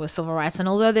 what happened with civil rights? And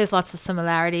although there's lots of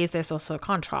similarities, there's also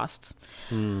contrasts.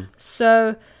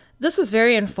 So this was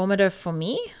very informative for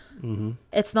me.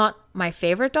 It's not my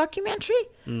favorite documentary,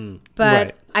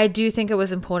 but I do think it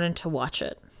was important to watch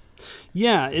it.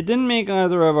 Yeah, it didn't make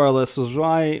either of our lists, which is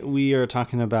why we are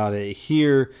talking about it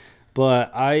here.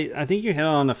 But I think you hit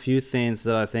on a few things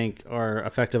that I think are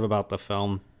effective about the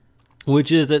film,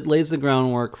 which is it lays the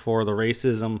groundwork for the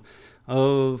racism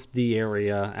of the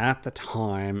area at the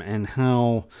time, and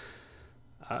how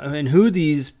and who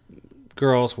these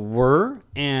girls were,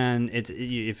 and it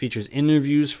features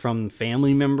interviews from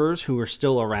family members who were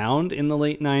still around in the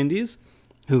late 90s,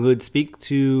 who would speak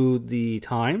to the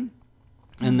time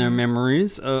and their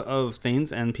memories of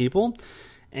things and people.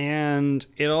 And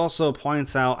it also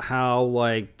points out how,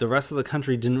 like, the rest of the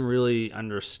country didn't really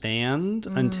understand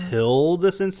until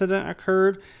this incident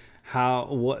occurred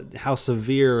how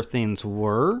severe things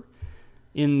were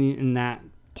in that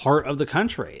part of the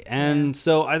country. And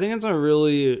so I think it's a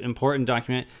really important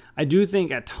document. I do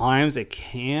think at times it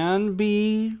can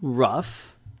be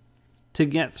rough to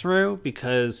get through,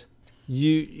 because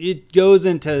it goes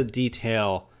into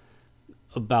detail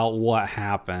about what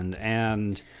happened,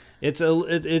 and it's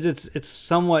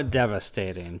somewhat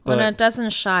devastating. But when it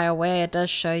doesn't shy away, it does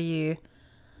show you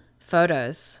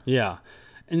photos. Yeah.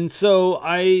 And so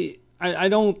I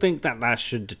don't think that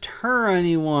should deter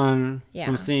anyone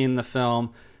from seeing the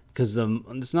film, because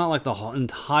it's not like the whole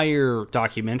entire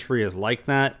documentary is like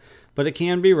that, but it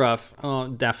can be rough,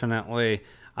 definitely.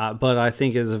 But I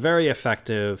think it's a very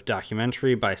effective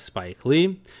documentary by Spike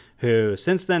Lee, who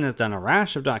since then has done a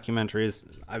rash of documentaries,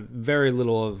 very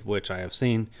little of which I have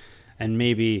seen, and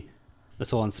maybe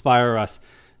this will inspire us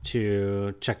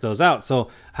to check those out. So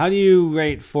how do you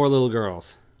rate Four Little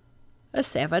Girls? A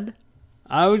 7.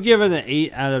 I would give it an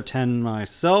 8 out of 10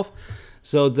 myself.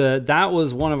 So that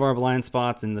was one of our blind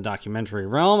spots in the documentary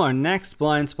realm. Our next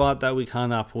blind spot that we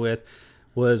come up with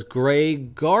was Grey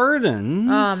Gardens.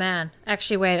 Oh, man.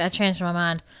 Actually, wait, I changed my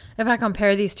mind. If I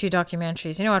compare these two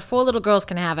documentaries, you know what? Four Little Girls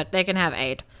can have it. They can have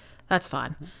 8. That's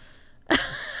fine.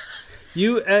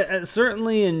 You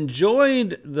certainly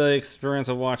enjoyed the experience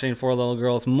of watching Four Little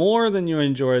Girls more than you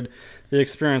enjoyed the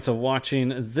experience of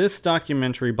watching this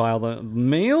documentary by the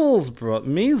Maisleys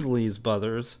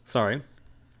brothers,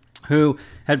 who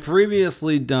had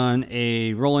previously done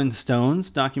a Rolling Stones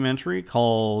documentary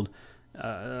called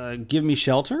Give Me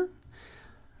Shelter.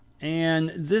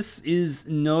 And this is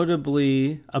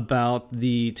notably about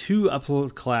the two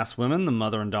upper-class women, the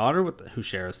mother and daughter, who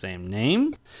share the same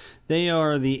name. They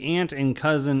are the aunt and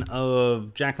cousin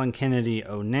of Jacqueline Kennedy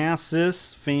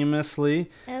Onassis,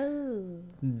 famously. Oh.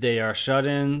 They are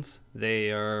shut-ins.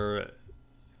 They are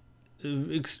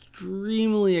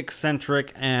extremely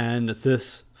eccentric, and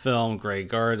this film, Grey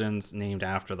Gardens, named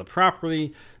after the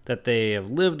property that they have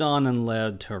lived on and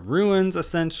led to ruins,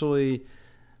 essentially,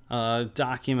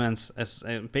 documents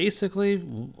basically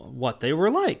what they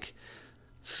were like.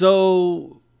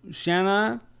 So,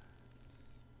 Shanna,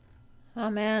 oh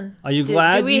man, are you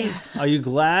glad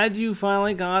you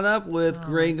finally got up with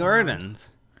Grey Gardens?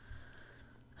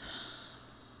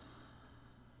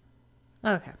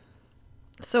 Okay.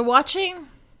 So watching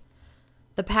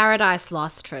the Paradise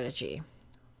Lost trilogy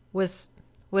was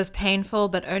painful,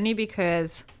 but only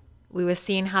because we were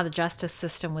seeing how the justice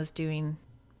system was doing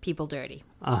people dirty.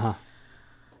 Uh-huh.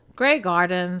 Grey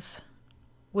Gardens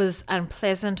was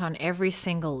unpleasant on every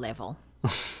single level.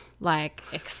 Like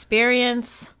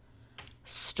experience,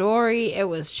 story, it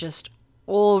was just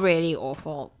already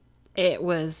awful. It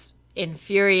was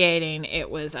infuriating,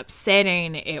 it was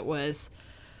upsetting, it was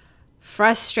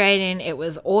frustrating, it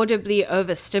was audibly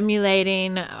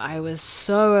overstimulating. I was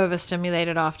so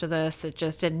overstimulated after this.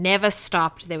 It never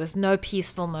stopped. There was no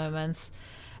peaceful moments,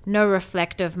 no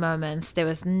reflective moments. There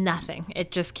was nothing.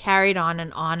 It just carried on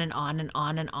and on and on and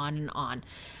on and on and on.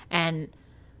 And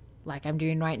like I'm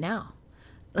doing right now.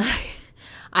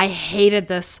 I hated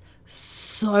this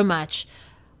so much.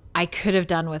 I could have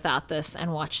done without this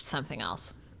and watched something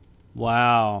else.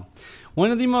 Wow.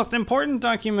 One of the most important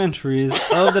documentaries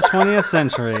of the 20th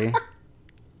century.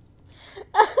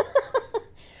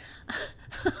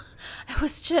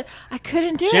 I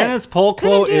couldn't do it. Shanna's poll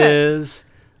quote is,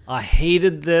 I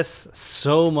hated this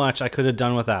so much I could have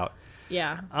done without.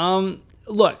 Yeah.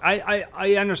 Look,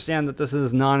 I understand that this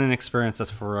is not an experience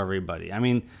that's for everybody. I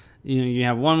mean, you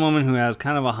have one woman who has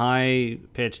kind of a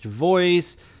high-pitched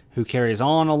voice, who carries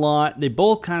on a lot. They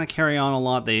both kind of carry on a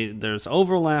lot. There's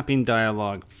overlapping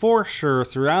dialogue for sure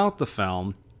throughout the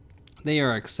film. They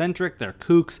are eccentric. They're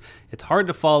kooks. It's hard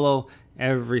to follow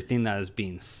everything that is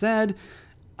being said.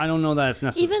 I don't know that it's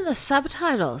necessary. Even the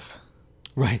subtitles.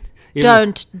 Right.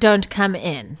 Don't come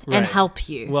in and help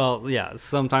you. Well, yeah.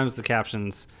 Sometimes the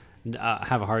captions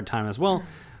have a hard time as well.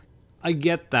 I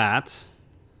get that.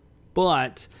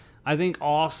 But I think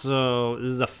also this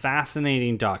is a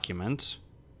fascinating document.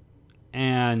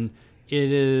 And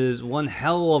it is one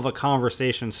hell of a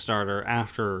conversation starter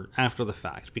after the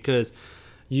fact, because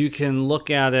you can look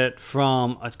at it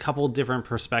from a couple different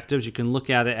perspectives. You can look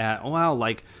at it at, wow,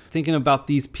 like thinking about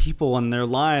these people and their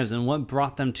lives and what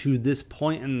brought them to this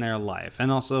point in their life. And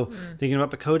also thinking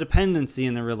about the codependency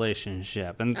in the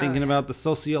relationship and thinking about the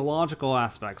sociological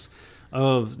aspects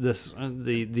of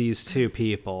these two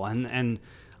people and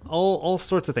all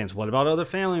sorts of things. What about other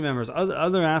family members,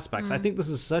 other aspects? I think this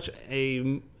is such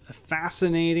a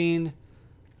fascinating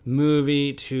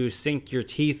movie to sink your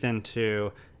teeth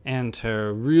into and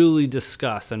to really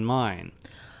discuss and mine.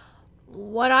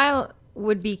 What I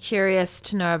would be curious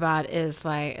to know about is,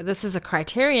 like, this is a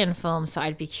Criterion film, so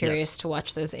I'd be curious to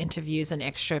watch those interviews and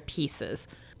extra pieces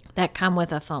that come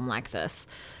with a film like this.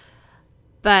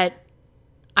 But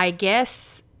I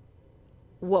guess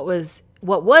what was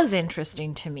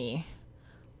interesting to me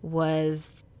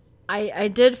was I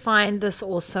did find this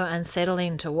also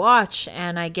unsettling to watch,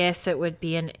 and I guess it would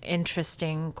be an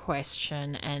interesting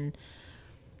question, and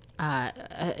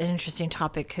an interesting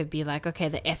topic could be like, okay,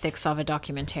 the ethics of a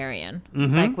documentarian.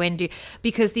 Like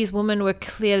because these women were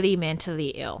clearly mentally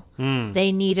ill.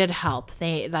 They needed help.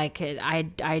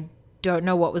 I don't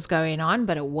know what was going on,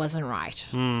 but it wasn't right.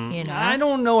 You know? I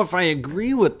don't know if I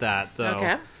agree with that, though.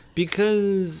 Okay.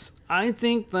 Because I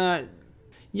think that,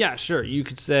 yeah, sure, you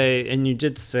could say, and you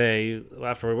did say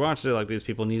after we watched it, like, these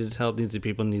people needed help, these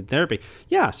people need therapy.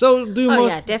 Yeah, so do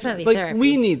most. Definitely like, therapy.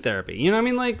 We need therapy. You know what I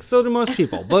mean? Like, so do most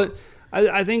people. But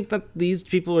I think that these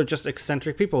people are just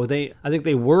eccentric people. I think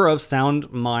they were of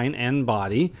sound mind and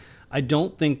body. I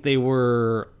don't think they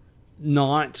were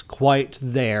not quite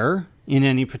there in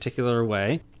any particular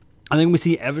way. I think we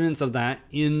see evidence of that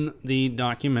in the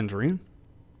documentary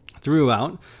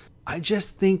throughout. I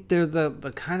just think they're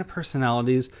the kind of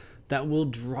personalities that will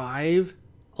drive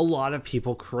a lot of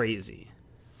people crazy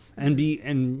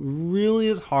and really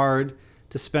is hard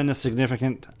to spend a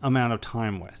significant amount of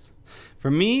time with. For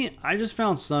me, I just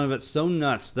found some of it so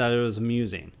nuts that it was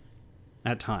amusing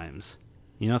at times.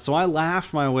 You know, so I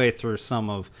laughed my way through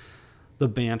some of the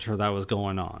banter that was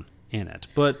going on in it.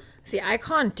 But See, I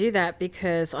can't do that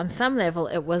because on some level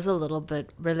it was a little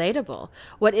bit relatable.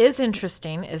 What is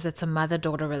interesting is it's a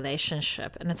mother-daughter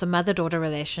relationship, and it's a mother-daughter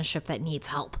relationship that needs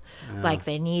help. Like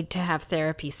they need to have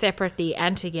therapy separately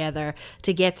and together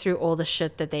to get through all the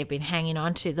shit that they've been hanging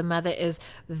on to. The mother is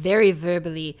very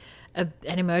verbally and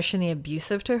emotionally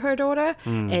abusive to her daughter.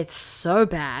 It's so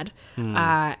bad.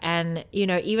 And, you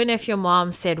know, even if your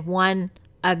mom said one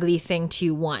ugly thing to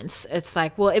you once, it's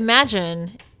like, well,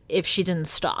 imagine if she didn't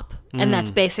stop. And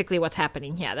that's basically what's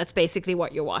happening here. That's basically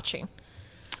what you're watching.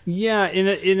 yeah,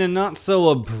 in a not so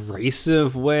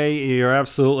abrasive way, you're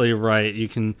absolutely right. You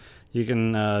can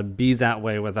be that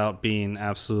way without being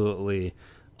absolutely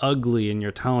ugly in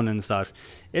your tone and such.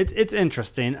 It's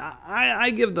interesting.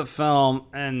 I give the film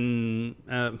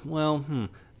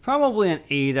probably an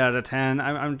 8 out of 10.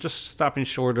 I'm just stopping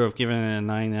short of giving it a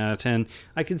 9 out of 10.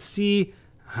 I can see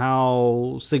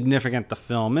how significant the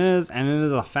film is, and it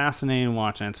is a fascinating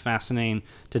watch, and it's fascinating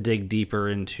to dig deeper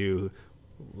into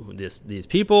these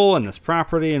people and this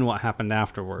property and what happened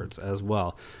afterwards as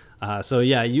well. So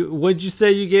yeah, would you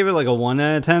say you gave it like a 1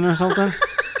 out of 10 or something?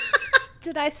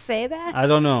 Did I say that? I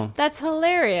don't know. That's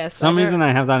hilarious. For some reason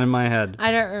I have that in my head.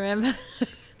 I don't remember.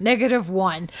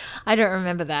 -1. I don't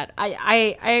remember that.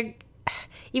 I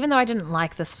even though I didn't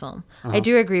like this film, I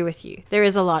do agree with you. There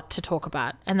is a lot to talk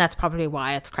about, and that's probably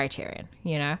why it's Criterion,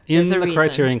 you know? In the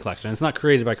Criterion Collection. It's not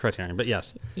created by Criterion, but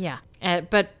yes. Yeah.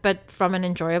 But from an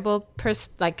enjoyable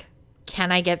like,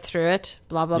 can I get through it?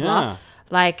 Blah, blah, blah.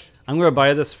 Like, I'm going to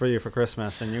buy this for you for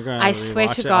Christmas, and you're going to I swear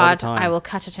to God, I will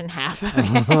cut it in half.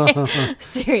 Okay?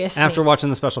 Seriously. After watching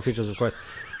the special features, of course.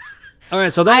 All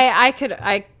right, so that's...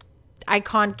 I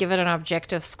can't give it an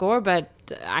objective score, but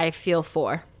I feel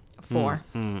 4.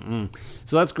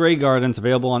 So that's Grey Gardens,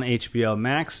 available on HBO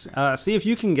Max. See if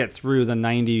you can get through the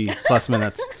 90 plus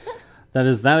minutes. That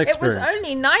is that experience. It was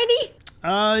only 90?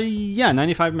 Yeah,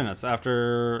 95 minutes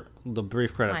after the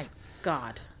brief credits. My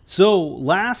God. So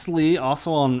lastly,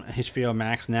 also on HBO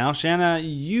Max now, Shanna,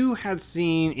 you had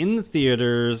seen in the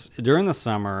theaters during the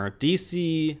summer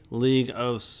DC League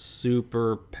of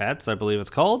Super Pets, I believe it's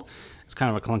called. It's kind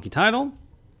of a clunky title.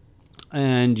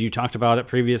 And you talked about it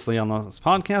previously on this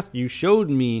podcast. You showed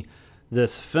me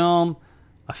this film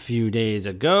a few days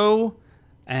ago,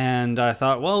 and I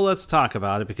thought, well, let's talk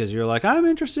about it, because you're like, I'm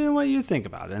interested in what you think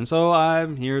about it, and so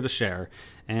I'm here to share.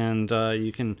 And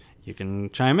you can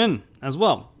chime in as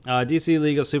well. DC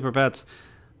League of Super Pets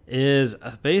is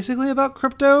basically about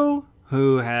Crypto,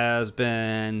 who has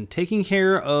been taking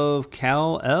care of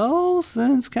Kal-El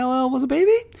since Kal-El was a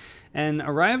baby and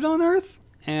arrived on Earth.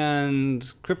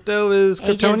 And Crypto is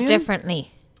Kryptonian. Ages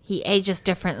differently. He ages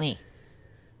differently.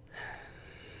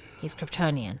 He's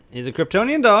Kryptonian. He's a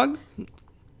Kryptonian dog.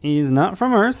 He's not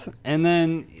from Earth. And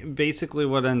then basically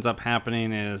what ends up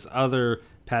happening is other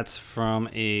pets from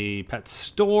a pet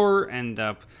store end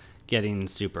up getting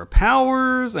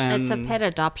superpowers. And it's a pet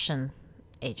adoption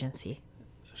agency.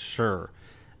 Sure.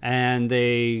 And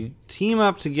they team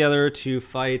up together to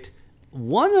fight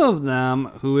one of them,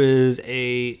 who is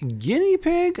a guinea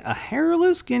pig, a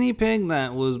hairless guinea pig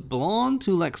that was belonged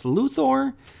to Lex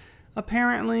Luthor,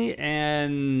 apparently,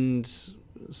 and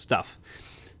stuff.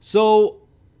 So,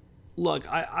 look,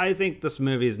 I think this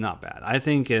movie is not bad. I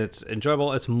think it's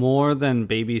enjoyable. It's more than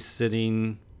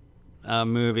babysitting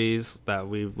movies that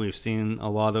we've seen a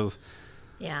lot of.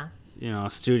 Yeah. You know,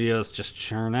 studios just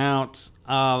churn out.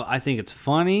 I think it's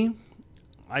funny.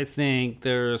 I think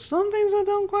there's some things that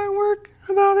don't quite work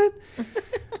about it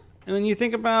when you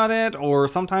think about it, or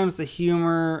sometimes the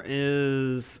humor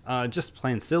is just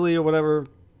plain silly or whatever,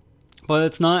 but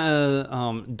it's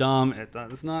not dumb.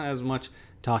 It's not as much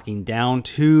talking down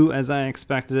to as I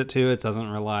expected it to. It doesn't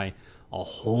rely a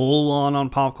whole lot on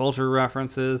pop culture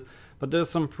references, but there's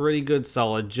some pretty good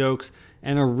solid jokes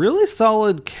and a really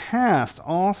solid cast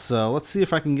also. Let's see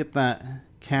if I can get that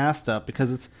cast up,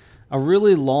 because it's a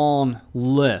really long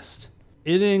list.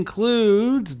 It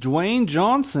includes Dwayne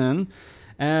Johnson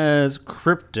as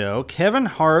Crypto, Kevin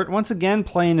Hart, once again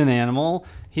playing an animal.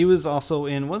 He was also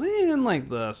in, wasn't he in like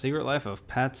The Secret Life of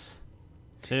Pets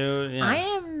too? Yeah. I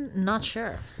am not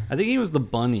sure. I think he was the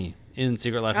bunny in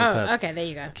Secret Life of Pets. Oh, okay, there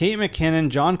you go. Kate McKinnon,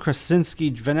 John Krasinski,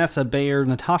 Vanessa Bayer,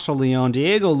 Natasha Lyonne,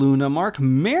 Diego Luna, Mark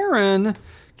Maron,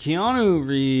 Keanu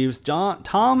Reeves,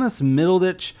 Thomas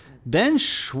Middleditch, Ben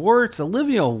Schwartz,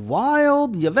 Olivia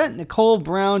Wilde, Yvette Nicole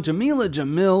Brown, Jamila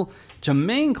Jamil,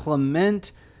 Jermaine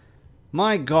Clement.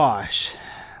 My gosh,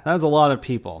 that's a lot of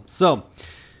people. So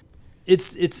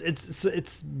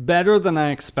it's better than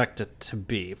I expect it to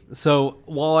be. So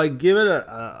while I give it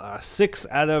a 6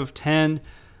 out of 10,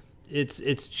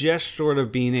 it's just short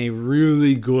of being a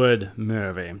really good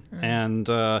movie. And,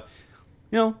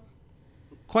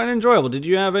 quite enjoyable. Did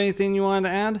you have anything you wanted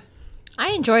to add? I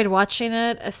enjoyed watching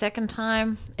it a second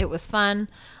time. It was fun.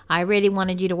 I really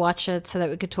wanted you to watch it so that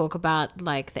we could talk about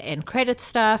like the end credits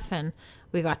stuff, and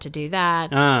we got to do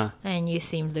that. And you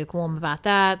seemed lukewarm about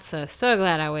that, so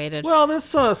glad I waited. Well,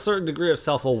 there's a certain degree of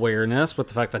self-awareness with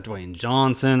the fact that Dwayne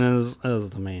Johnson is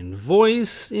the main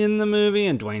voice in the movie,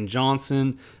 and Dwayne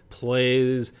Johnson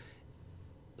plays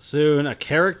soon a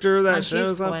character that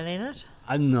shows up. Spoiling it?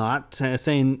 I'm not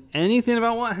saying anything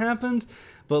about what happens,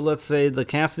 but let's say the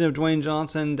casting of Dwayne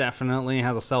Johnson definitely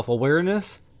has a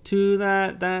self-awareness to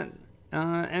that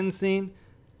end scene.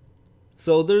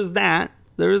 So there's that,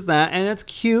 and it's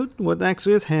cute what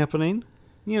actually is happening,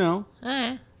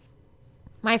 My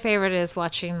favorite is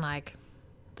watching like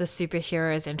the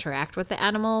superheroes interact with the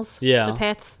animals, the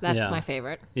pets. That's my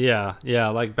favorite. Yeah,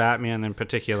 like Batman in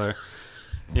particular.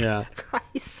 Yeah. God,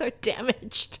 he's so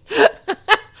damaged.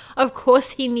 Of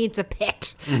course he needs a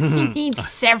pet. He needs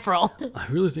several. I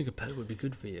really think a pet would be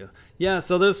good for you. Yeah,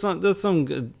 so there's some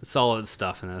good, solid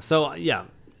stuff in this. So, yeah,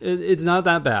 it's not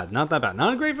that bad. Not that bad.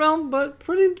 Not a great film, but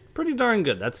pretty darn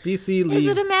good. That's DC League. Is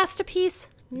it a masterpiece?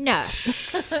 No.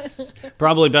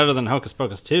 Probably better than Hocus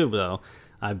Pocus 2, though.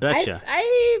 I bet you.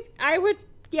 I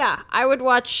would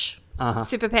watch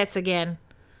Super Pets again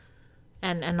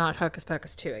and not Hocus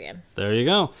Pocus 2 again. There you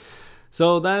go.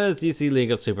 So that is DC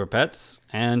League of Super Pets.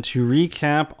 And to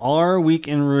recap, our week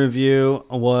in review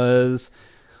was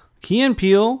Key and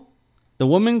Peele, The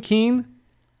Woman King,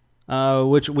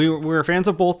 which we were fans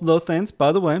of both of those things,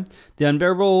 by the way. The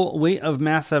Unbearable Weight of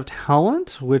Massive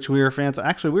Talent, which we were fans of.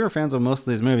 Actually, we were fans of most of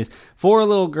these movies. Four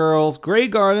Little Girls, Grey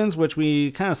Gardens, which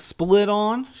we kind of split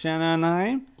on, Shanna and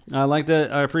I.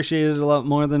 I appreciated it a lot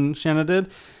more than Shanna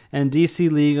did. And DC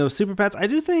League of Super Pets. I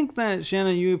do think that,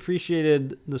 Shanna, you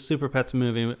appreciated the Super Pets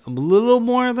movie a little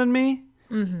more than me.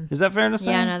 Mm-hmm. Is that fair to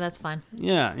say? Yeah, no, that's fine.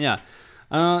 Yeah.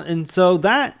 And so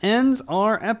that ends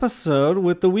our episode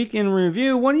with the Week in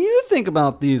Review. What do you think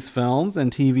about these films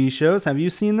and TV shows? Have you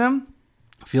seen them?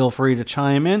 Feel free to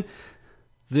chime in.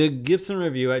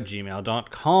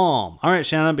 thegibsonreview@gmail.com. All right,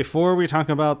 Shanna, before we talk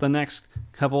about the next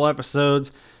couple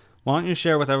episodes, why don't you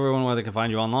share with everyone where they can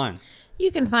find you online? You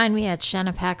can find me at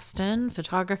Shanna Paxton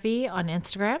Photography on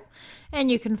Instagram, and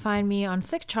you can find me on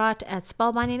Flickchart at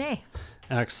Spellbinding A.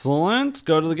 Excellent.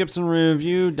 Go to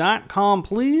thegibsonreview.com,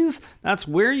 please. That's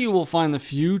where you will find the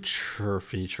future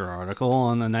feature article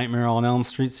on the Nightmare on Elm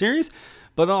Street series,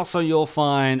 but also you'll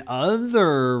find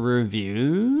other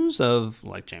reviews of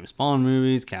like James Bond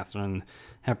movies, Katharine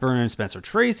Hepburn and Spencer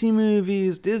Tracy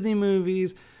movies, Disney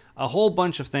movies. A whole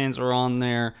bunch of things are on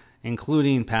there,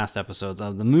 including past episodes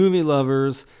of The Movie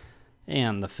Lovers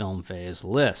and the Film Phase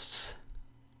lists.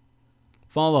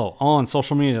 Follow on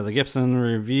social media, The Gibson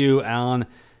Review on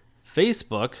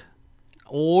Facebook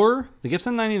or The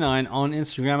Gibson 99 on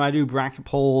Instagram. I do bracket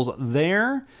polls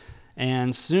there.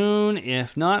 And soon,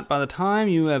 if not by the time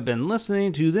you have been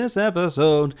listening to this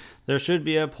episode, there should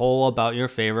be a poll about your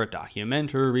favorite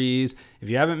documentaries. If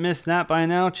you haven't missed that by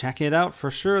now, check it out for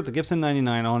sure at The Gibson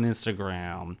 99 on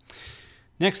Instagram.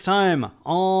 Next time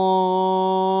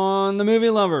on The Movie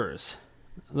Lovers,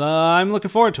 I'm looking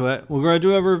forward to it. We're going to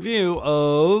do a review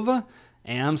of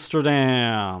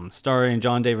Amsterdam, starring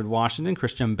John David Washington,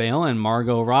 Christian Bale, and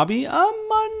Margot Robbie,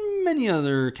 among many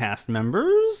other cast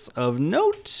members of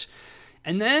note.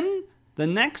 And then the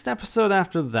next episode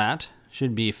after that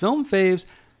should be Film Faves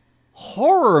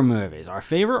horror movies, our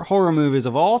favorite horror movies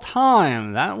of all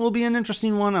time. That will be an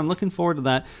interesting one. I'm looking forward to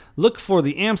that. Look for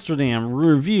the Amsterdam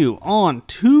review on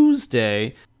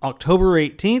Tuesday, October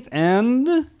 18th,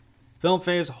 and Film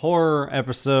Faves horror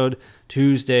episode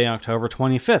Tuesday, October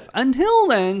 25th. Until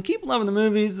then, keep loving the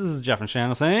movies. This is Jeff and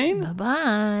Shanna saying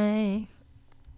Bye-bye.